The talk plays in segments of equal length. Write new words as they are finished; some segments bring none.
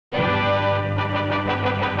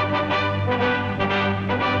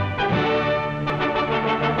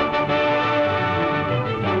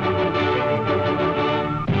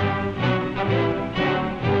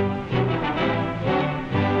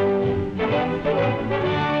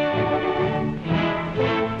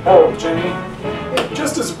Oh, Jenny,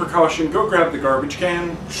 just as a precaution, go grab the garbage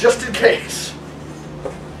can. Just in case.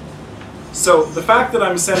 So, the fact that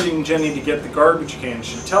I'm sending Jenny to get the garbage can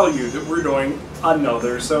should tell you that we're doing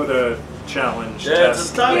another soda challenge Yes, test.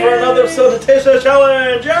 it's time for another soda taster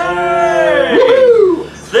challenge! Yay! Woo!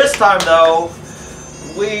 This time, though,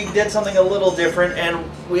 we did something a little different, and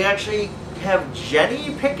we actually have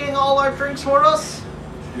Jenny picking all our drinks for us.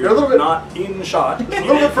 You're a little bit Not in shot. a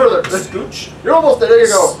little bit further. Scooch. You're almost there. There you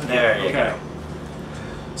go. There you Okay. go.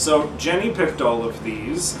 So Jenny picked all of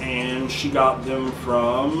these, and she got them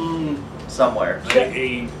from Somewhere.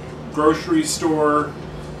 a grocery store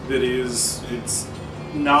that it's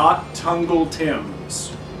not Tungle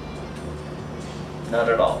Tim's. Not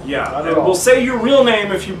at all. Yeah, Not at and all. we'll say your real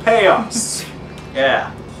name if you pay us.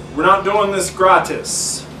 Yeah. We're not doing this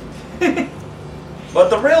gratis. But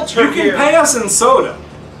the real You trick can here... pay us in soda.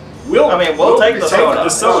 We'll take the soda. The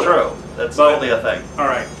soda. That's true. That's But- totally a thing. All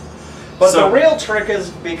right. But So- the real trick is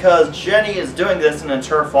because Jenny is doing this and it's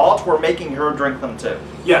her fault, we're making her drink them too.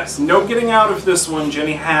 Yes, no getting out of this one.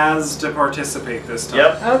 Jenny has to participate this time.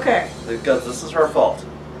 Yep. Okay. Because this is her fault.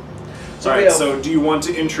 All right. So, do you want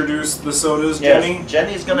to introduce the sodas, Yes, Jenny?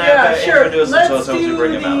 Jenny's gonna Yeah, have to sure. introduce them Let's to us as we do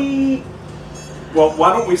bring them out. the... Well,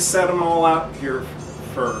 why don't we set them all out here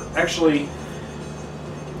for... Actually,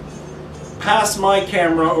 pass my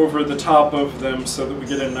camera over the top of them so that we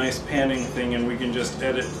get a nice panning thing and we can just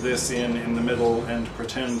edit this in the middle and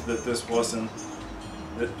pretend that this wasn't...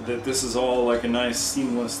 That this is all like a nice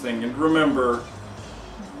seamless thing. And remember,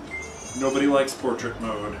 nobody likes portrait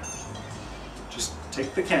mode. Just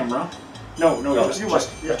take the camera. No,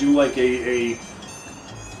 just do like a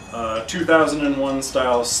 2001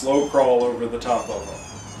 style slow crawl over the top of them.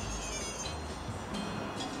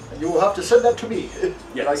 And you will have to send that to me.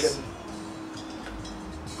 Yes. And I can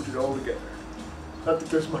put it all together. Not that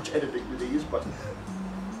there's much editing to these, but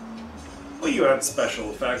Well, you add special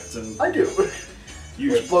effects and I do.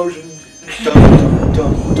 you... Explosion. Dun,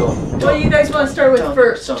 dun, dun, What do you guys want to start with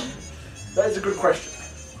first? That is a good question.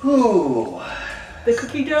 Ooh. The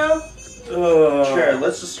cookie dough? Sure,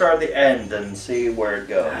 let's just start at the end and see where it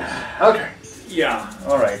goes. Okay. Yeah.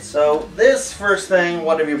 Alright, so this first thing,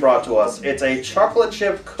 what have you brought to us? It's a chocolate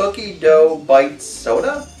chip cookie dough bite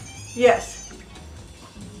soda? Yes.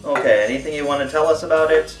 Okay, anything you want to tell us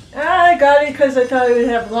about it? I got it because I thought it would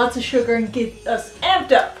have lots of sugar and get us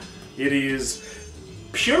amped up. It is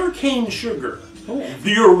pure cane sugar.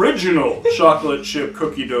 The original chocolate chip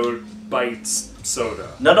cookie dough bites soda.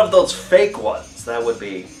 None of those fake ones. That would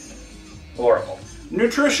be horrible.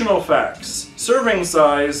 Nutritional facts. Serving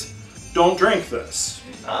size. Don't drink this.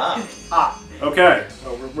 Ah. Okay.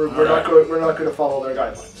 No, we're not going to follow their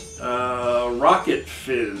guidelines. Rocket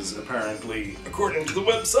Fizz, apparently, according to the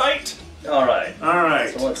website. Alright.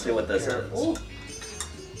 Alright. So let's see what this is. Ooh. I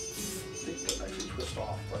think that actually twist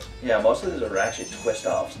off, but Yeah, most of these are actually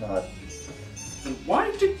twist-offs, not... Why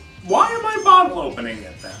am I bottle opening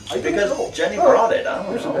it then? I don't Because know. Jenny Oh, brought it, I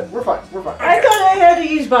here's don't a bit. know. We're fine. We're fine. I thought I had to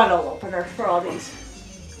use bottle opener for all these.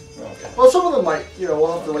 Okay. Well, some of them might.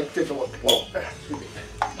 We'll have to like take a look. Whoa. Excuse me.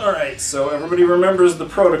 Alright, so everybody remembers the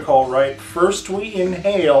protocol, right? First we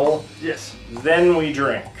inhale, Yes. then we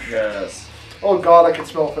drink. Yes. Oh God, I can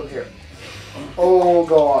smell it from here. Oh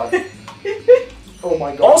God. Oh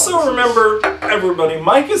my God. Also remember, everybody,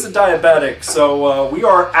 Mike is a diabetic, so we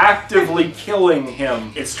are actively killing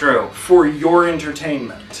him It's true. for your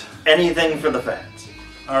entertainment. Anything for the fans.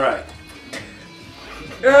 Alright,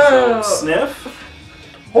 so Oh. sniff.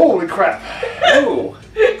 Holy crap. Ooh.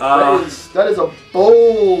 That is a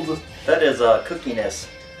bold. That is cookiness.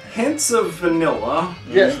 Hints of vanilla.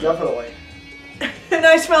 Yes, definitely. And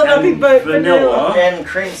I smell nothing And but vanilla. vanilla. And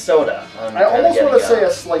cream soda. I almost want to say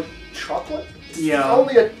a slight chocolate. Yeah.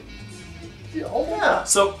 Only a. Yeah. Almost. Yeah.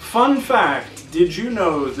 So, fun fact, did you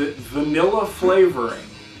know that vanilla flavoring,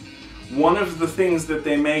 one of the things that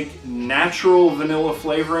they make natural vanilla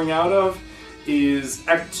flavoring out of is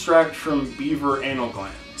extract from beaver anal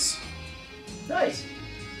glands. Nice.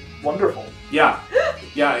 Wonderful. Yeah.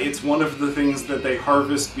 Yeah, it's one of the things that they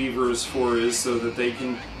harvest beavers for is so that they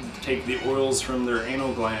can take the oils from their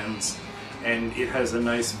anal glands and it has a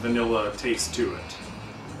nice vanilla taste to it.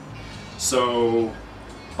 So,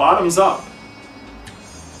 bottoms up.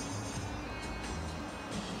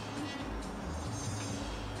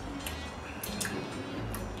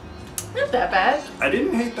 Not that bad. I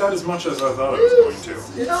didn't hate that as much as I thought I was going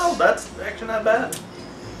to. No, that's actually not bad.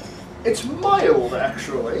 It's mild,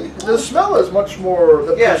 actually. The smell is much more.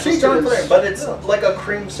 The Yeah, it's procedure not clear, is- but it's yeah. like a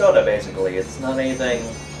cream soda, basically. It's not anything...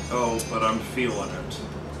 Oh, but I'm feeling it.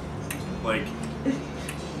 Like,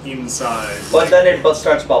 inside. But then it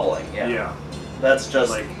starts bubbling. Yeah. Yeah. That's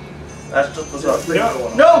just Like, that's just the sauce.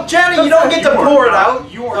 no, No, Jenny, you don't get to You are pour it not-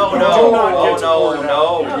 out. you are- Oh you no! do not Oh get to pour it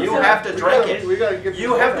no! out. You have to drink it. We gotta give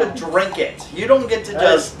You have to drink it. You don't get to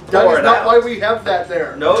just That pour is it not out. why we have that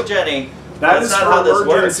there. No, Jenny. that That's is not for how this works.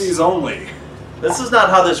 emergencies only. This is not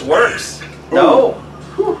how this works. No.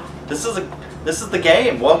 This is the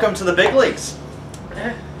game. Welcome to the big leagues.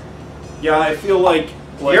 Yeah, I feel like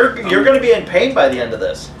You're going to be in pain by the end of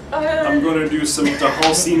this. I'm going to do some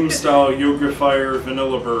Dahalsim style Yoga Fire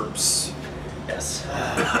vanilla burps. Yes.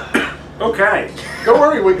 Okay. Don't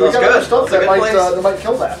worry, we got That's other good. stuff That's a that good place. might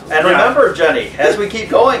kill that. And Yeah. remember, Jenny, as we keep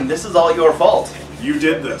going, this is all your fault. You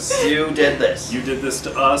did this. You did this. You did this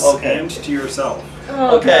to us Okay. and to yourself.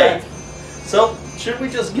 Oh, Okay. God. So, should we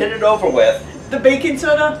just get it over with? The baking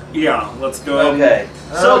soda? Yeah, let's go ahead. Okay.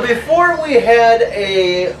 So Okay. before we had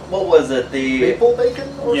a, what was it? The Maple bacon?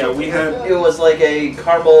 Or Yeah, something we like had- that? It was like a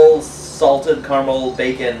salted caramel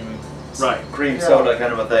bacon, Right. cream Yeah. soda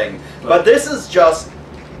kind of a thing. Right. But this is just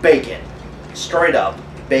bacon, straight up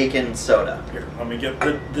bacon soda. Here, let me get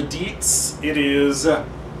the deets. It is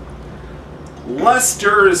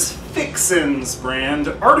Lester's Fixins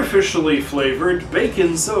brand, artificially flavored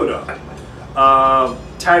bacon soda.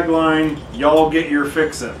 Tagline, y'all get your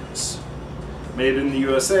fixins. Made in the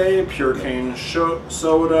USA, pure cane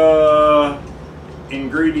soda,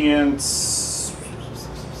 ingredients,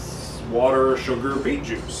 water, sugar, beet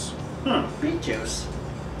juice. Beet juice.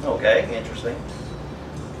 Okay, interesting.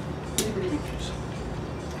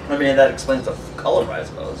 I mean, that explains the color, I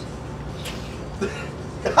suppose.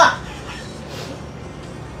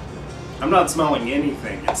 I'm not smelling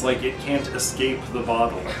anything. It's like it can't escape the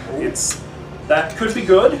bottle. That could be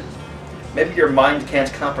good. Maybe your mind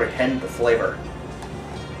can't comprehend the flavor.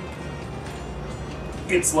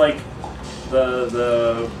 It's like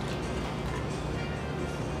the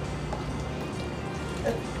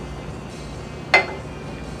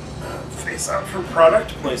face out for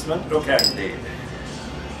product placement. Okay. Indeed.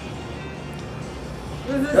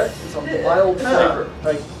 That is a mild flavor.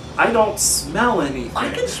 Like, I don't smell anything.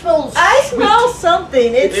 I can smell. I sweet. smell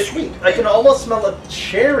something. It's sweet. I can almost smell a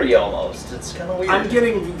cherry almost. It's kind of weird. I'm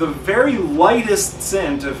getting the very lightest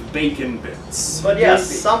scent of bacon bits. But yes,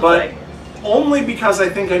 Maybe. something. Only because I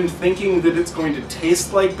think I'm thinking that it's going to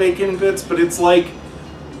taste like bacon bits, but it's like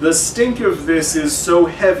the stink of this is so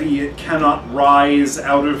heavy it cannot rise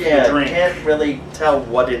out of Yeah, the drink. can't really tell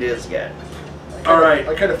what it is yet. All right.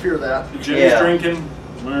 I kind of fear that. Jenny's Yeah. drinking.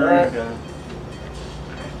 All right.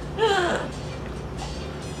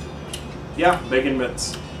 Yeah, bacon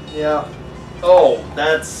bits. Yeah, Oh,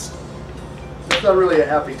 that's it's not really a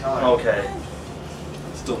happy time. okay.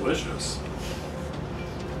 It's delicious.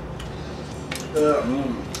 Ugh.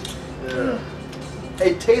 Mm. Yeah.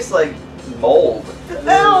 It tastes like mold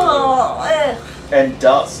oh, and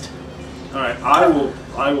dust. All right, I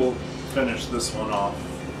will finish this one off.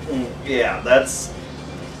 Yeah, that's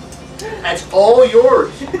That's all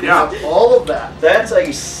yours. Yeah. All of that.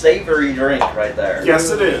 a savory drink right there. Yes,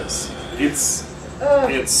 it is.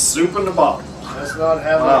 It's soup in a bottle. That's not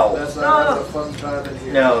having. Wow. That's not having a fun time in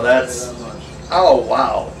here. No, I'll that's- tell you that much. Oh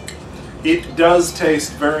wow. It does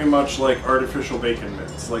taste very much like artificial bacon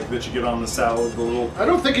bits, like that you get on the salad, the little I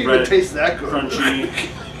don't think it red, even tastes that good. crunchy.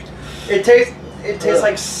 It tastes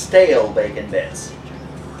like stale bacon bits.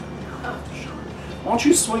 Why don't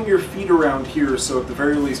you swing your feet around here so at the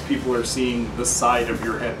very least people are seeing the side of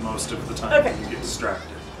your head most of the time Okay. when you get distracted.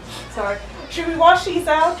 sorry. Should we wash these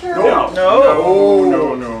out or? No,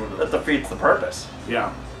 No. no. That defeats the purpose.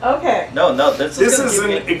 Yeah. Okay. No, this This gonna is keep an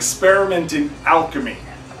me- experiment in alchemy.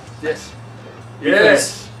 Yes.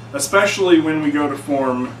 Because, especially when we go to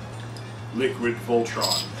form liquid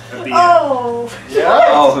Voltron at the end. Oh. Yeah.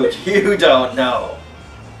 Oh, you don't know.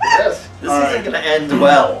 Yes. This All isn't right. going to end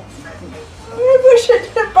well. I wish I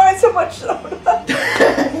didn't buy so much soda.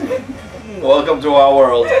 Welcome to our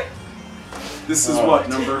world. This is what,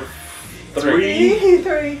 number 3?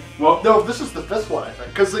 3. Well, No, this is the fifth one, I think.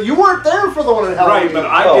 Because you weren't there for the one in right, Halloween. but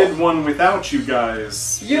I Oh. did one without you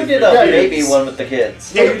guys. You did a Yeah, you baby did. one with the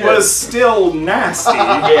kids. Yeah, you It did. was still nasty.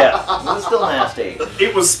 Yeah, it was still nasty.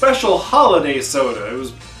 It was special holiday soda. It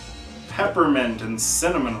was peppermint and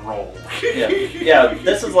cinnamon roll. Yeah,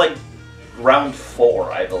 this is like round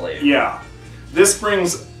 4, I believe. Yeah. This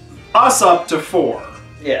brings us up to 4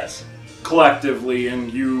 Yes. collectively,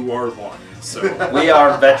 and you are 1. So We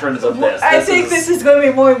are veterans of this. I think this is going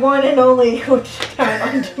to be my one and only time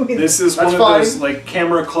I'm doing this is That's one of those fine. like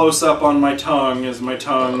camera close up on my tongue as my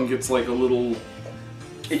tongue gets like a little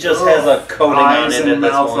It just has a coating on eyes it and at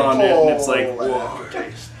this mouth point. on it, and it's like Oh, whoa. that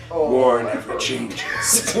taste. War never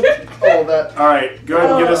changes. Oh, that. Alright, go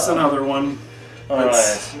ahead and get us another one.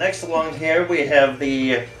 Alright, next along here we have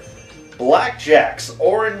the Blackjack's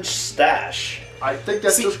Orange Stash. I think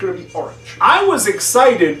that's just going to be orange. I was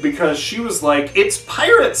excited because she was like, it's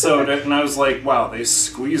pirate soda, and I was like, wow, they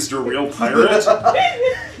squeezed a real pirate?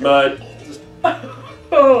 But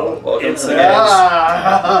Oh. it's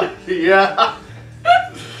Yeah.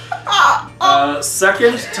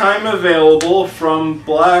 second time available from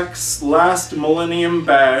Black's Last Millennium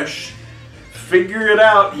Bash. Figure it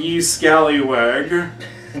out, ye scallywag.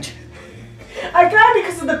 I got it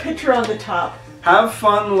because of the picture on the top. Have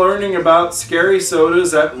fun learning about scary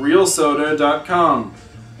sodas at realsoda.com.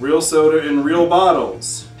 Real soda in real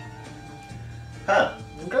bottles. Huh.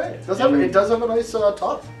 Okay. It does have a nice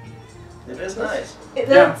top. It is nice.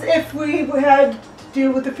 That's if we had to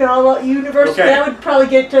do with the Fallout universe, Okay. that would probably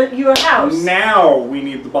get you a house. Now we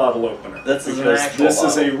need the bottle opener. This is an because actual this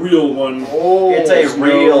is a real one. Oh. It's a no-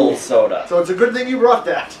 real soda. So it's a good thing you brought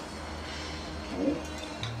that.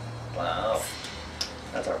 Wow.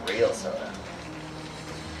 That's a real soda.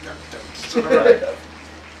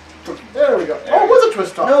 There we go. Oh, it was a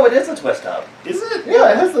twist top. No, it is a twist top. Is it?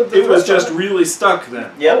 Yeah, it has the It was twist just top. really stuck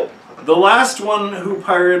then. Yep. The last one who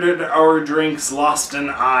pirated our drinks lost an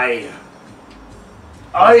eye.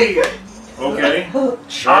 Aye. Okay.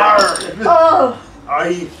 Arr. Oh,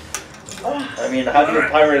 Aye. I mean, how do you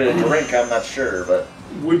pirate a drink? I'm not sure, but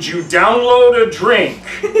Would you download a drink?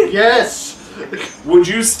 Yes. Would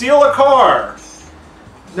you steal a car?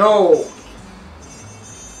 No.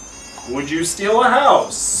 Would you steal a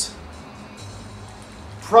house?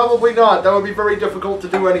 Probably not. That would be very difficult to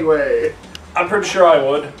do anyway. I'm pretty sure I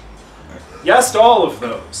would. Yes to all of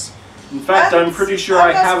those. In fact, I'm pretty sure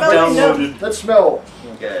I I'm not have smelling downloaded. Let's smell.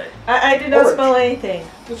 okay. I did not Orange. smell anything.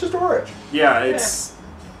 It's just orange. Yeah, it's.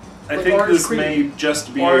 I Like think orange this cream. may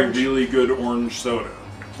just be Orange. a really good orange soda.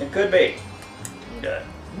 It could be. Okay.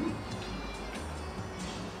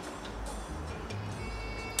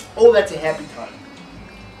 Oh, that's a happy time.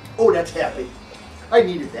 Oh, that's happy. I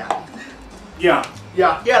needed that. Yeah,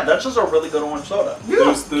 Yeah. Yeah, that's just a really good orange soda.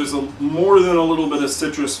 there's a more than a little bit of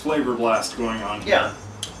citrus flavor blast going on. Yeah.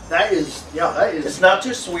 That is. Yeah, that is. It's not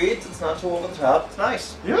too sweet. It's not too over the top. It's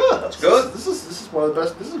nice. Yeah, That's good. This is one of the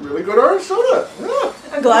best. This is really good orange soda. Yeah.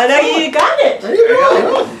 I'm glad I got it. There you There you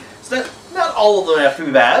go. go. It's not all of them have to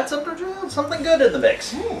be bad. Something good in the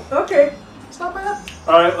mix. Okay. It's not bad.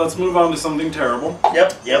 Alright, let's move on to something terrible.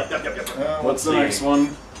 Yep. What's the next one?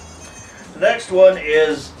 The next one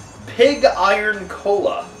is Pig Iron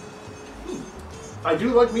Cola. I do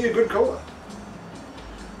like me a good cola.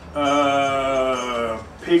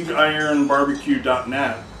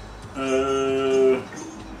 Pigironbarbecue.net.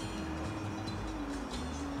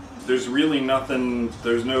 There's really nothing.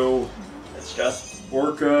 There's no It's just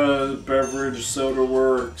Orca Beverage Soda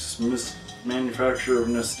Works, manufacturer of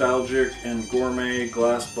nostalgic and gourmet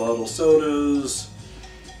glass bottle sodas.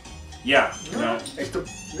 Yeah, no. It's the,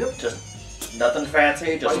 yep. just nothing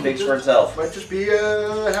fancy. Just Might speaks just- for itself. Might just be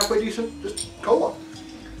a halfway decent just cola.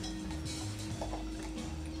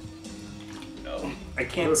 No. I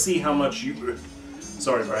can't see how much you.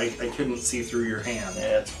 Sorry, but I couldn't see through your hand.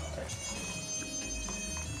 Yeah, it's fine.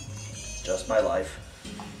 It's just my life.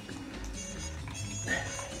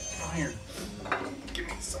 Oh, here. Give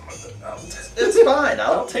me some of it. It's fine.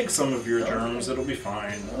 I'll take some of your germs. It'll be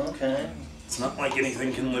fine. Okay. It's not like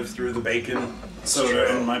anything can live through the bacon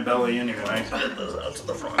soda in my belly anyway. Get those out to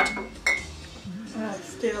the front.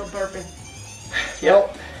 Still burping.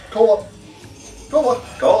 Yep. Cola. Cola.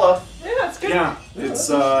 Cola. Yeah, that's good. Yeah, it's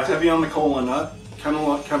heavy on the cola nut. Kind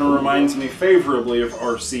of reminds me favorably of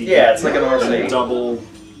RC. Yeah, it's like an RC.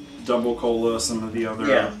 Double cola. Some of the other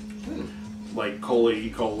Yeah. like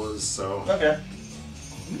cola-y colas. So Okay.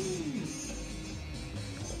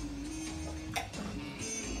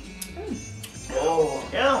 Oh.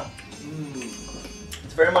 Yeah.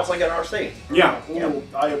 It's very much like an RC. yeah, Ooh,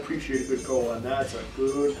 I appreciate a good cola, and that's a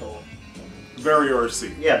good cola. very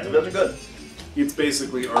RC. Yeah, those are good. It's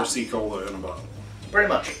basically RC cola in a bottle. Pretty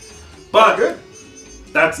much. But Good.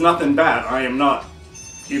 that's nothing bad. I am not.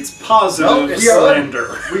 It's positive No, it's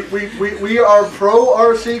slander. We are pro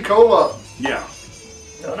RC cola. Yeah.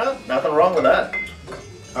 No, nothing wrong with that.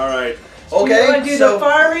 All right. You want Okay, to do so the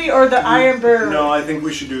Firey or the Irn Bru? No, I think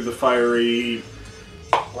we should do the Firey.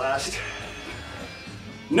 Last.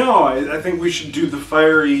 No, I think we should do the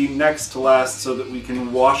Firey next to last so that we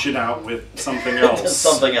can wash it out with something else.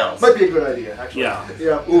 something else. Might be a good idea, actually. Yeah.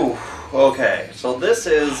 Yeah. Ooh, okay. So this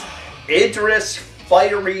is Idris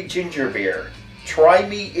Firey Ginger Beer. Try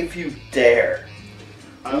me if you dare.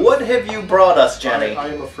 What have you brought us, Jenny? I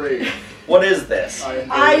am afraid. What is this? I am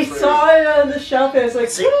very I afraid. saw it on the shelf and I was like,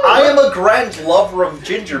 See, I am a grand lover of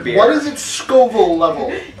ginger beer. What is its Scoville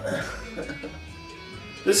level?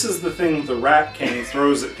 This is the thing the Rat King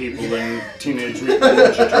throws at people in Teenage Mutant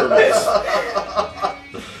Ninja Turtles.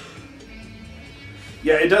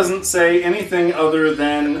 Yeah, it doesn't say anything other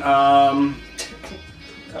than, I'm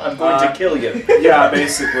going to kill you. yeah,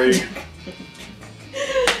 basically.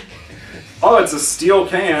 Oh, it's a steel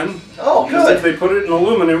can. Oh, Because if good. they put it in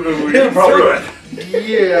aluminum, it would Yeah, get probably. through it.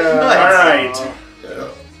 Yeah. Nice.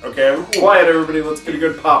 Alright. Okay, quiet everybody, let's get a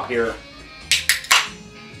good pop here.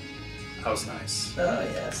 That was nice. Oh,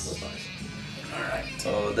 yes. That's nice. Alright.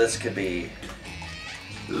 Oh, this could be...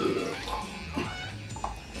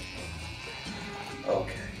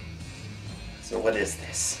 Okay. So what is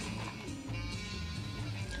this?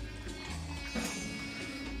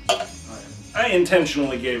 I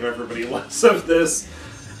intentionally gave everybody less of this.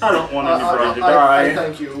 I don't want anybody to I die.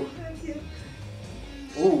 thank you.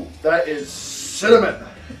 Ooh, that is cinnamon.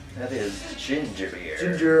 That is ginger beer.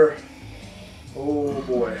 Ginger. Oh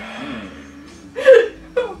boy.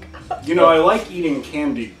 You know, I like eating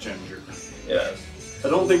candied ginger. Yes. I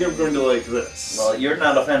don't think I'm going to like this. Well, you're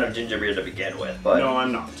not a fan of ginger beer to begin with, but No,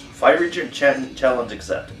 I'm not. Firey challenge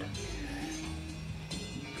accepted.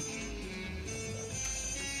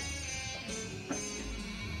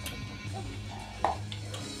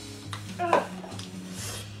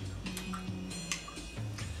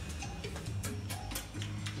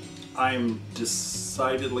 I'm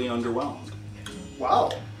decidedly underwhelmed.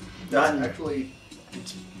 Wow. That's None. actually.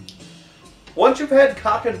 Once you've had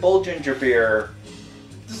cock and bull ginger beer,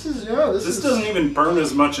 This is This doesn't even burn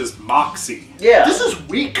as much as Moxie. yeah. This is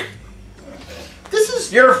weak. This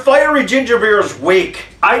is. Your Firey ginger beer is weak.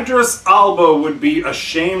 Idris Alba would be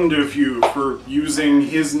ashamed of you for using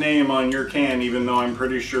his name on your can, even though I'm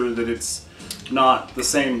pretty sure that it's not the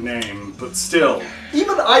same name, but still.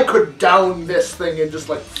 Even I could down this thing and just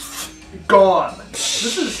like gone.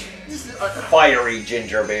 This is Firey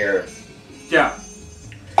ginger beer. Yeah.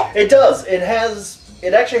 It does.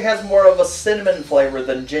 It actually has more of a cinnamon flavor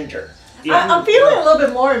than ginger. I'm feeling a little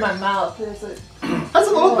bit more in my mouth. There's a, That's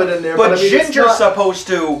a little bit in there, But I mean, it's ginger's not- supposed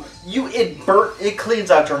to it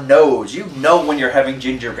cleans out your nose. You know when you're having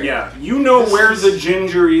ginger beer. Yeah, you know This where is- the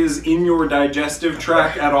ginger is in your digestive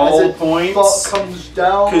tract at as all it points. comes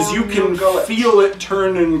down. Because you can go- feel it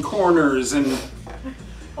turning corners and...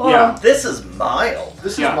 well, Yeah. This is mild.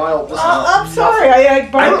 This is Yeah. mild. This is I'm sorry. I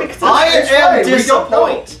burned because I It's fine, am we don't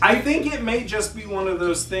disappointed. I think it may just be one of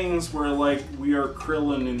those things where, like, we are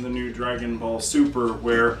Krillin in the new Dragon Ball Super,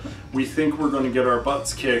 where we think we're going to get our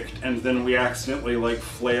butts kicked, and then we accidentally, like,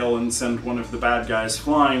 flail and send one of the bad guys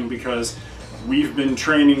flying because we've been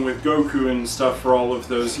training with Goku and stuff for all of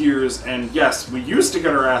those years, and yes, we used to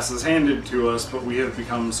get our asses handed to us, but we have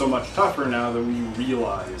become so much tougher now that we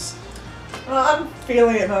realize. Well, I'm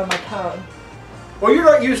feeling it on my tongue. Well, you're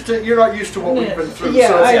not used to what we've been through. Yeah,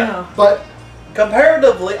 so I yeah. know. But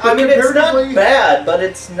Comparatively, I mean, it's not comparatively- bad, but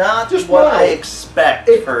it's not Just what mild. I expect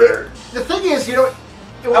the thing is,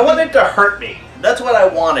 I want it to hurt me. That's what I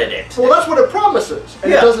wanted it. Well, that's what it promises,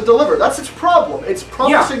 and Yeah. it doesn't deliver. That's its problem. It's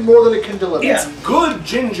promising more than it can deliver. Yeah. It's good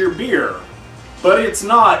ginger beer, but it's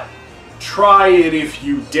not try it if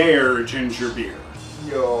you dare ginger beer.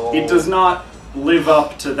 No. It does not live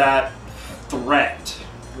up to that threat.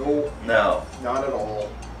 No, No. not at all.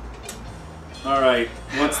 Alright,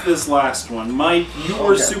 what's this last one? Mike, you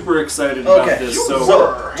were Okay. super excited about Okay, this, you so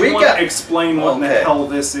were. do you we want got- to explain what in the Okay. hell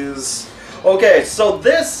this is? Okay, so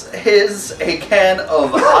this is a can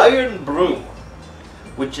of Irn Bru,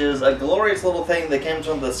 which is a glorious little thing that comes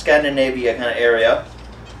from the Scandinavia kind of area,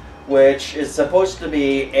 which is supposed to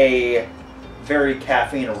be a very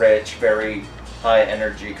caffeine-rich, very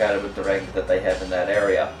high-energy kind of a drink that they have in that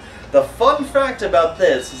area. The fun fact about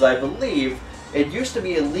this is I believe it used to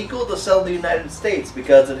be illegal to sell in the United States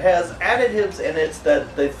because it has additives in it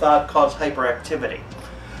that they thought caused hyperactivity.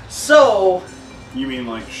 So, You mean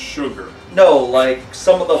like sugar, no, like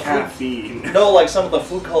some of the food, caffeine? no, like some of the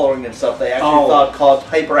food coloring and stuff they actually Oh. thought caused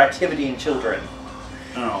hyperactivity in children.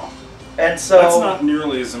 Oh, And so that's not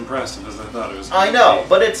nearly as impressive as I thought it was. I gonna know, be.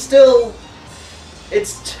 but it's still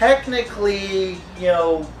it's technically,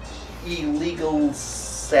 illegal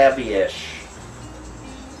savvy-ish.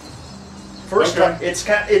 First Okay. time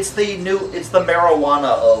it's the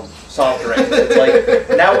marijuana of soft drinks. It's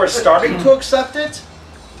like now we're starting to accept it,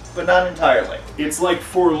 but not entirely. It's like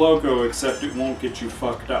Four Loko, except it won't get you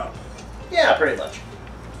fucked up. Yeah, pretty much.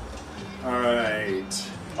 Alright.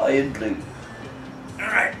 Irn Bru.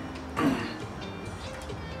 Alright.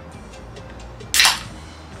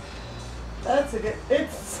 That's a good.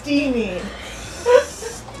 It's steamy.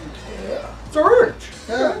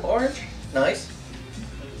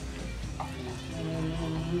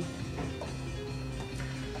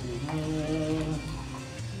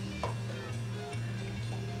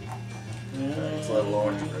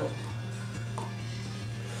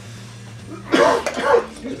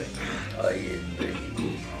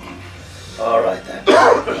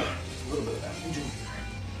 little bit of that. Ginger.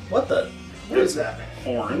 What the? What is that?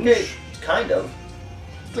 Orange. Okay, kind of.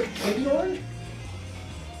 It's like a candy orange?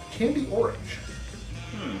 Candy orange.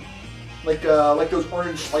 Like those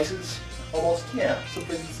orange slices, almost. Yeah.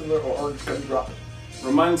 Something similar, or orange gummy drop.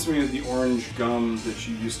 Reminds me of the orange gum that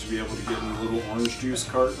you used to be able to get in little orange juice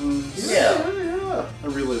cartons. Yeah. Yeah. I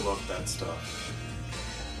really love that stuff.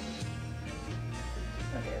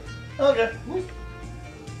 Okay.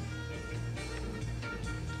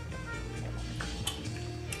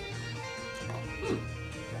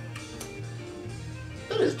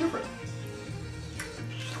 That is different.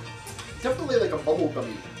 Definitely like a bubble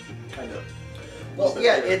gummy kind of. Well,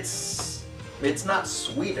 yeah, it's not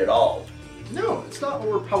sweet at all. No, it's not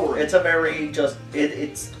overpowering. It's a very just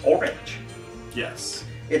it's orange. Yes.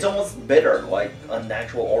 It's almost bitter, like a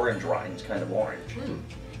natural orange rind kind of orange.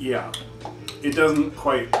 Yeah. It doesn't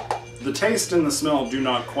quite... The taste and the smell do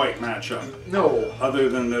not quite match up. No. Other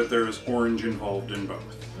than that there's orange involved in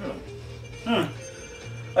both.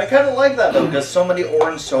 I kind of like that though, because so many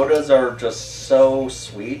orange sodas are just so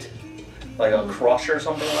sweet, like a Crush or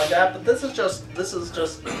something like that. But this is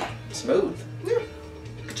just smooth. Yeah.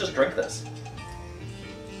 You could just drink this.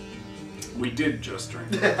 We did just drink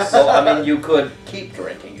this. Well, I mean, you could keep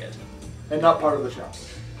drinking it. And not part of the challenge.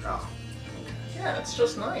 Oh. Yeah, it's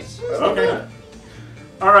just nice. Okay.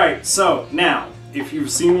 Alright, so now, if you've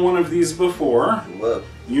seen one of these before, Whoa.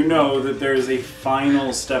 you know that there is a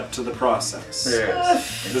final step to the process.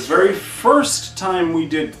 Yes. The very first time we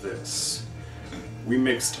did this, we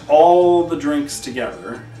mixed all the drinks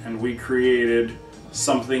together and we created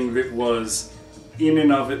something that was, in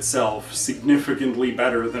and of itself, significantly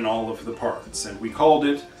better than all of the parts. And we called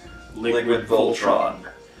it Liquid Voltron.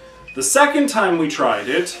 The second time we tried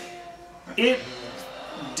it, it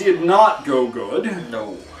did not go good.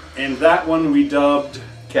 No. And that one we dubbed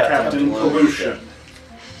Captain Pollution.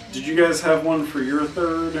 Did you guys have one for your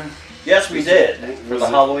third? Yes, we did. For Was the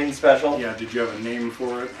it- Halloween special. Yeah, did you have a name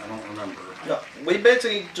for it? I don't remember. No, we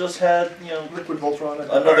basically just had, Liquid Voltron.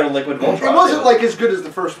 another Liquid Voltron. It wasn't like as good as the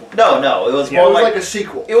first one. No, it was Yeah, It more was like like a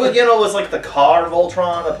sequel. it was, it was like the car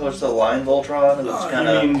Voltron opposed to the line Voltron. It was kind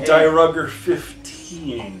I of. mean, Dirugger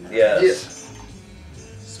 15. Yes. Yes.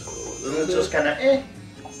 So it was just kind of eh.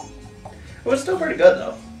 It was still pretty good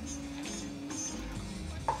though.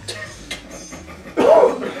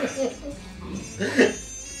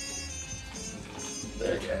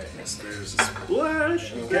 Okay, so there's a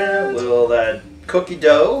splash. Okay, a little that cookie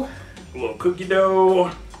dough. A little cookie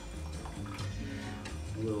dough.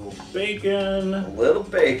 A little bacon. A little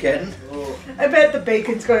bacon. I bet the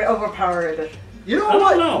bacon's going to overpower it. You know I don't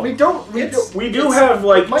what? know. We don't. We do have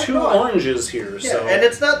like might 2 not. oranges here, Yeah, so. and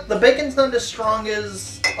it's not the bacon's not as strong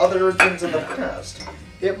as other things in the past.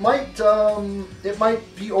 It might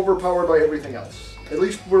be overpowered by everything else. At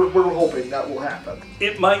least we're hoping that will happen.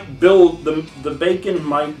 It might build, the bacon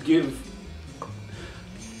might give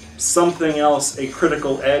something else a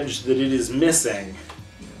critical edge that it is missing.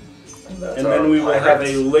 And then we will have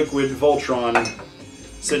a Liquid Voltron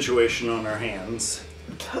situation on our hands.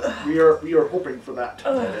 We are hoping for that.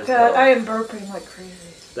 Oh That is god, well. I am burping like crazy.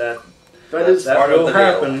 That Is that part of will the deal.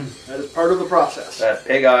 happen. that is part of the process. That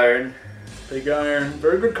pig iron. Big iron.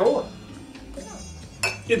 Very good color.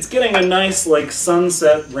 It's getting a nice like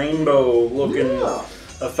sunset rainbow looking Yeah.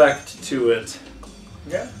 effect to it.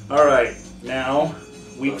 Yeah. Alright, now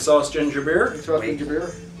weak sauce ginger beer. Thanks for asking,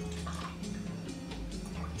 Jabir.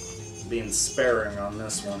 Being sparing on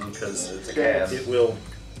this one because It's a can. it will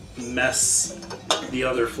mess the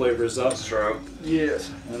other flavors up. Stroke.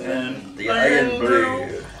 Yes. And then The Irn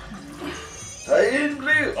Bru. Irn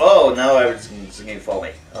Bru. Oh, now everything's getting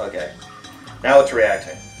foamy. Okay. Now it's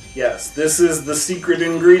reacting. Yes, this is the secret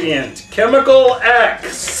ingredient. Chemical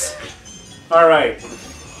X! Alright.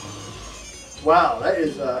 Wow, that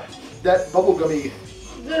is that bubblegummy.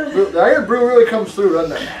 The Irn Brew really comes through,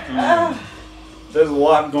 doesn't it? There's a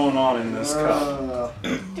lot going on in this cup.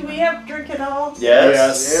 Do we have drink at all?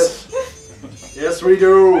 Yes. Yes. Yes, we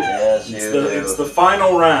do. Yes, you do. It's the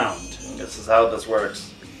final round. This is how this works.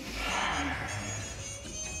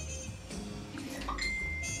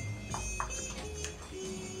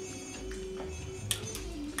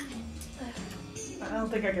 I don't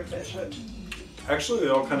think I can finish it. Actually, they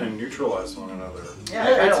all kind of neutralize one another. Yeah, I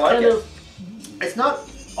kind it's of like it. It's not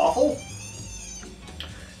awful.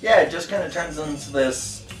 Yeah, it just kind of turns into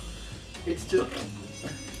this. It's just.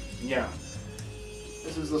 Yeah.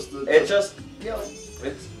 This is just the. It just,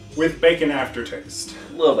 it's With bacon aftertaste.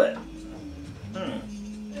 a little bit.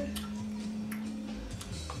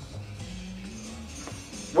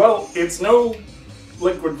 Well, it's no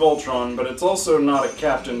liquid Voltron, but it's also not a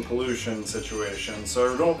Captain Pollution situation,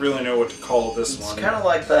 so I don't really know what to call this one. It's kind of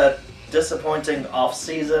like that disappointing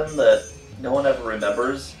off-season that no one ever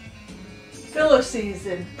remembers. Filler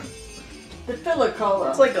season. The filler color.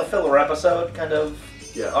 It's like a filler episode kind of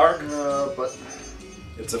arc. But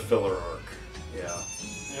It's a filler arc. Yeah.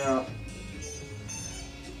 yeah.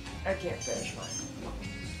 I can't finish mine.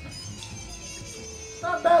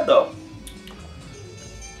 Not bad though.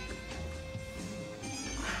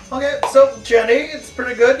 Okay, so Jenny, it's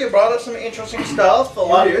pretty good. You brought us some interesting stuff.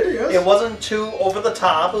 Yes. It wasn't too over the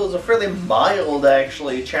top. It was a fairly mild,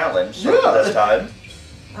 actually, challenge this time.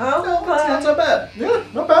 Oh, No, it's not so bad. Yeah,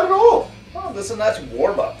 not bad at all. Oh, this is a nice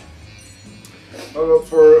warm up.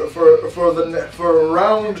 For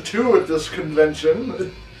round 2 at this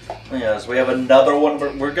convention. Yes, we have another one.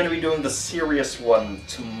 We're going to be doing the serious one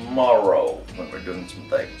tomorrow when we're doing some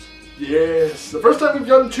things. Yes, the first time we've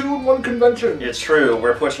done 2 in one convention. It's true.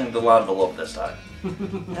 We're pushing the envelope this time.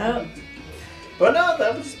 No. But no,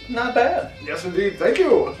 that was not bad. Yes, indeed. Thank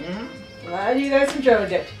you. Glad you guys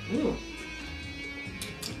enjoyed it.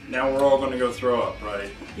 Now we're all going to go throw up, right?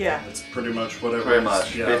 Yeah. It's pretty much whatever. Very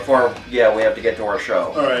much. Yeah. Before, we have to get to our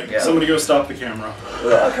show. All right, Yeah. somebody go stop the camera.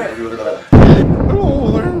 Okay.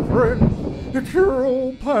 Hello there, friend. It's your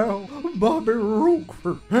old pal, Bobby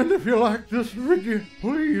Rookford. And if you like this video,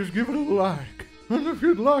 please give it a like. And if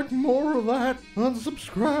you'd like more of that,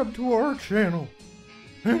 unsubscribe to our channel.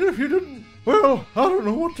 And if you didn't, well, I don't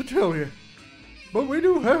know what to tell you. But we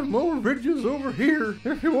do have more videos over here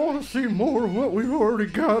if you want to see more of what we've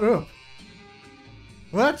already got up.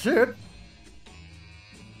 That's it.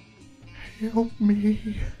 Help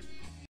me.